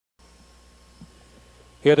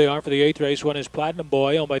Here they are for the 8th race. One is Platinum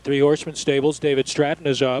Boy, owned by Three Horsemen Stables. David Stratton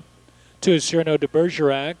is up. 2 is Cyrano de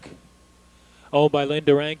Bergerac, owned by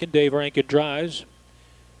Linda Rankin. Dave Rankin drives.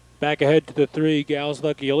 Back ahead to the 3, Gals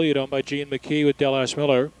Lucky Elliott, owned by Gene McKee with Dallas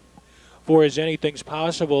Miller. 4 is Anything's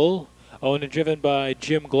Possible, owned and driven by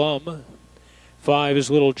Jim Gluhm. 5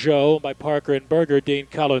 is Little Joe, owned by Parker and Berger, Dean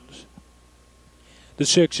Collins. The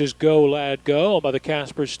 6 is Go Lad Go, owned by the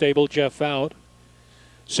Casper Stable, Jeff Fout.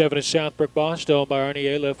 7 is Southbrook Boston, owned by Arnie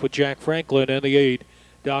Aliff with Jack Franklin. And the 8,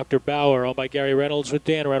 Dr. Bauer, owned by Gary Reynolds with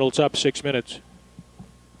Dan Reynolds, up 6 minutes.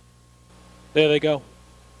 There they go.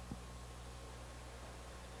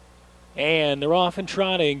 And they're off and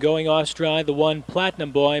trotting, going off stride. The 1,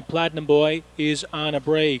 Platinum Boy. Platinum Boy is on a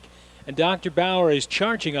break. And Dr. Bauer is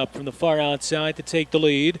charging up from the far outside to take the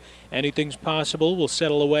lead. Anything's Possible will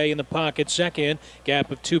settle away in the pocket second. Gap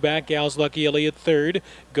of 2 back. Gals Lucky Elliott third.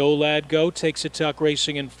 Go Lad Go takes a tuck,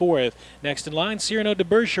 racing in fourth. Next in line, Cyrano de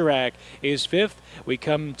Bergerac is fifth. We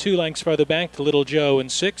come 2 lengths farther back to Little Joe in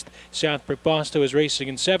sixth. Southbrook Boston is racing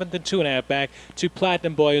in seventh, and 2.5 back to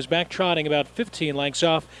Platinum Boy, who's back trotting about 15 lengths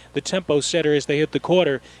off the tempo setter as they hit the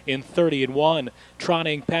quarter in 30-1.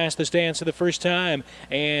 Trotting past the stands for the first time,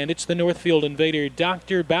 and it's the Northfield Invader,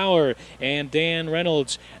 Dr. Bauer and Dan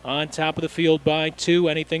Reynolds on top of the field by 2.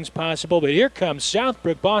 Anything's Possible, but here comes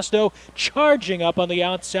Southbrook Boston charging up on the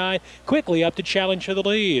outside, quickly up to challenge for the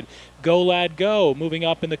lead. Go Lad Go moving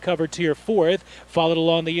up in the cover tier fourth, followed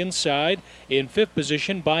along the inside in fifth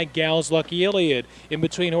position by Gals Lucky Elliott. In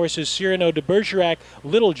between horses Cyrano de Bergerac,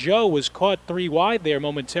 Little Joe was caught 3 wide there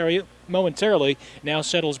momentarily, now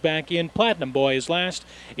settles back in. Platinum Boy is last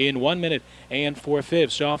in 1 minute and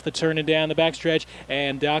 4/5 off the turn and down the backstretch,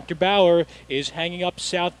 and Dr. Bauer is hanging up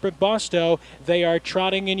Southbrook Boston. They are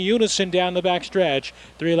trotting in unison down the backstretch.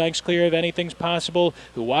 3 lengths clear of Anything's Possible,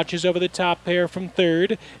 who watches over the top pair from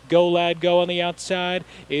third. Go Lad Go on the outside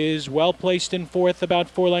is well placed in fourth, about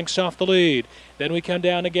 4 lengths off the lead. Then we come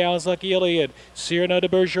down to Gals Lucky Elliott. Cyrano de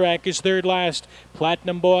Bergerac is third last.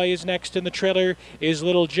 Platinum Boy is next in the trailer, is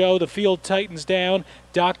Little Joe. The field tightens down.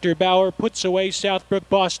 Dr. Bauer puts away Southbrook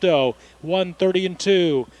Boston,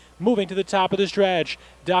 1:30-2. Moving to the top of the stretch,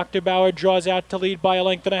 Dr. Bauer draws out to lead by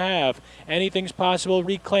 1.5 lengths. Anything's Possible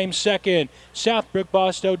reclaims second. Southbrook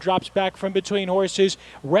Boston drops back from between horses.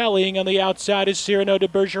 Rallying on the outside is Cyrano de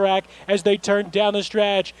Bergerac as they turn down the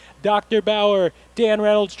stretch. Dr. Bauer, Dan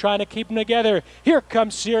Reynolds trying to keep them together. Here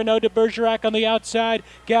comes Cyrano de Bergerac on the outside.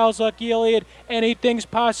 Gals Lucky Elliott, Anything's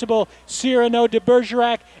Possible. Cyrano de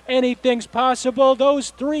Bergerac, Anything's Possible.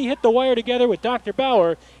 Those 3 hit the wire together with Dr.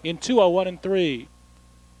 Bauer in 2:01-3.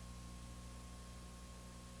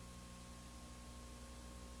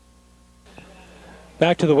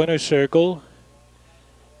 Back to the winner's circle.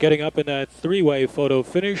 Getting up in that 3-way photo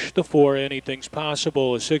finish, the 4, Anything's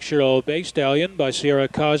Possible, a 6-year-old bay stallion by Sierra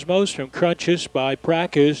Cosmos from Crunches by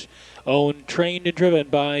Practice, owned, trained, and driven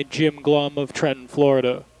by Jim Gluhm of Trenton,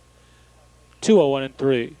 Florida.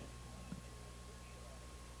 2:01-3.